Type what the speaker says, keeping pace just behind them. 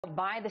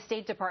by the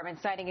State Department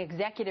citing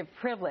executive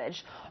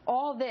privilege.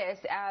 All this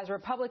as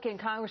Republican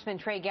Congressman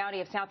Trey Gowdy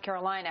of South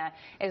Carolina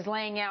is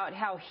laying out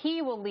how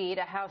he will lead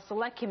a House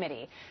Select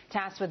Committee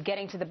tasked with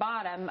getting to the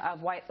bottom of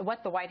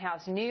what the White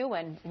House knew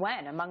and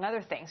when, among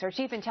other things. Our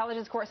Chief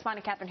Intelligence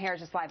Correspondent Catherine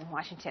Herridge is live in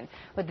Washington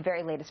with the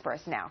very latest for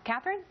us now.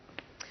 Catherine?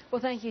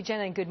 Well, thank you,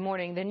 Jenna, and good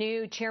morning. The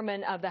new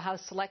chairman of the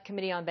House Select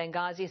Committee on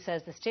Benghazi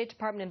says the State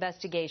Department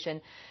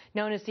investigation,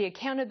 known as the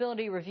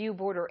Accountability Review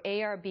Board, or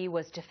ARB,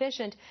 was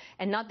deficient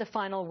and not the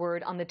final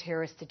word on the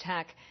terrorist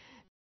attack.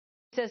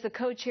 He says the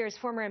co-chairs,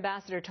 former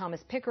Ambassador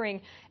Thomas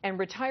Pickering and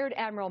retired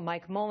Admiral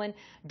Mike Mullen,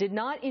 did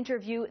not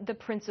interview the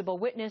principal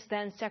witness,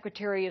 then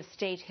Secretary of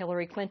State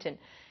Hillary Clinton.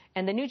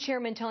 And the new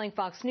chairman telling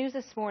Fox News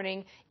this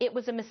morning it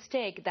was a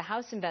mistake the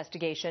House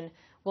investigation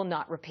will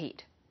not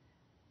repeat.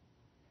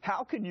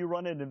 How can you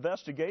run an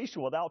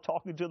investigation without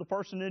talking to the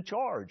person in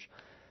charge?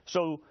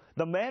 So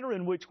the manner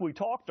in which we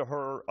talked to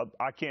her,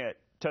 I can't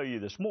tell you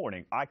this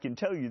morning. I can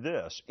tell you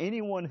this.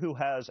 Anyone who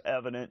has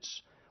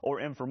evidence or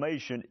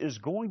information is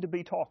going to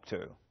be talked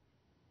to.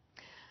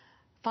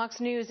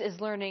 Fox News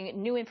is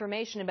learning new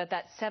information about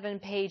that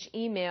 7-page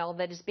email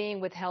that is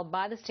being withheld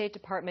by the State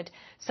Department,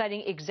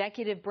 citing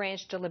executive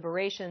branch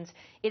deliberations.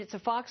 It's a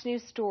Fox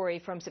News story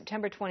from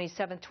September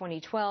 27,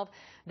 2012,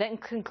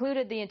 that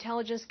concluded the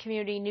intelligence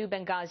community knew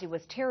Benghazi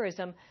was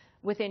terrorism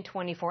within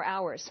 24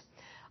 hours.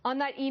 On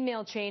that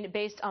email chain,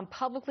 based on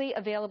publicly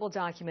available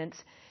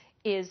documents,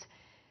 is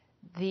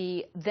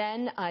the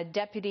then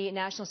Deputy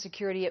National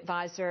Security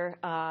Advisor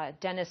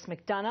Dennis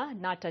McDonough,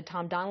 not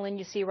Tom Donilon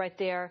you see right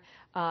there,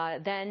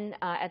 then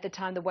at the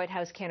time the White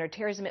House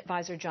Counterterrorism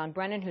Advisor John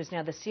Brennan, who's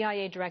now the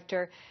CIA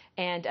Director,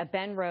 and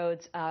Ben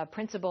Rhodes,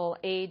 Principal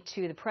Aide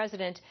to the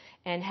President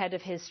and head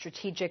of his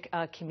strategic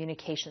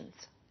communications.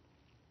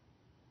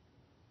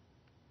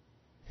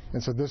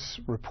 And so this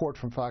report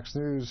from Fox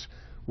News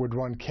would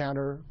run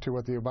counter to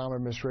what the Obama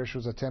administration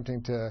was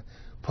attempting to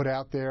put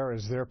out there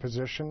as their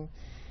position.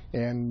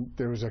 And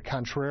there was a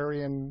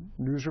contrarian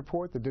news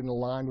report that didn't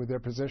align with their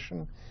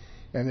position,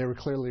 and they were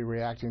clearly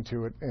reacting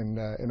to it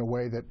in a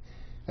way that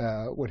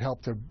would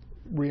help to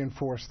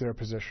reinforce their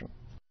position.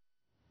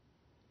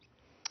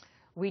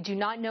 We do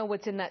not know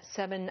what's in that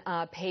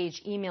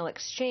 7-page email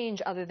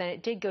exchange, other than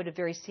it did go to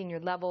very senior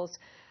levels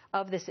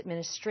of this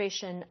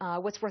administration.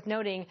 What's worth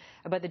noting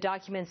about the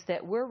documents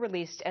that were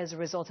released as a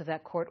result of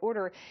that court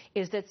order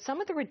is that some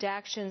of the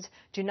redactions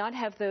do not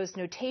have those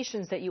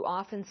notations that you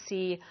often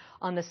see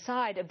on the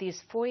side of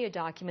these FOIA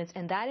documents,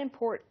 and that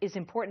is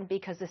important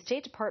because the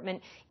State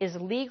Department is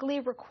legally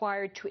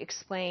required to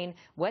explain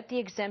what the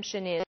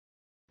exemption is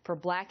for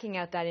blacking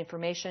out that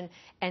information,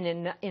 and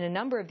in a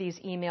number of these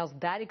emails,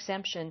 that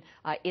exemption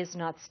is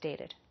not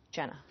stated.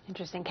 Jenna.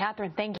 Interesting. Catherine, thank you.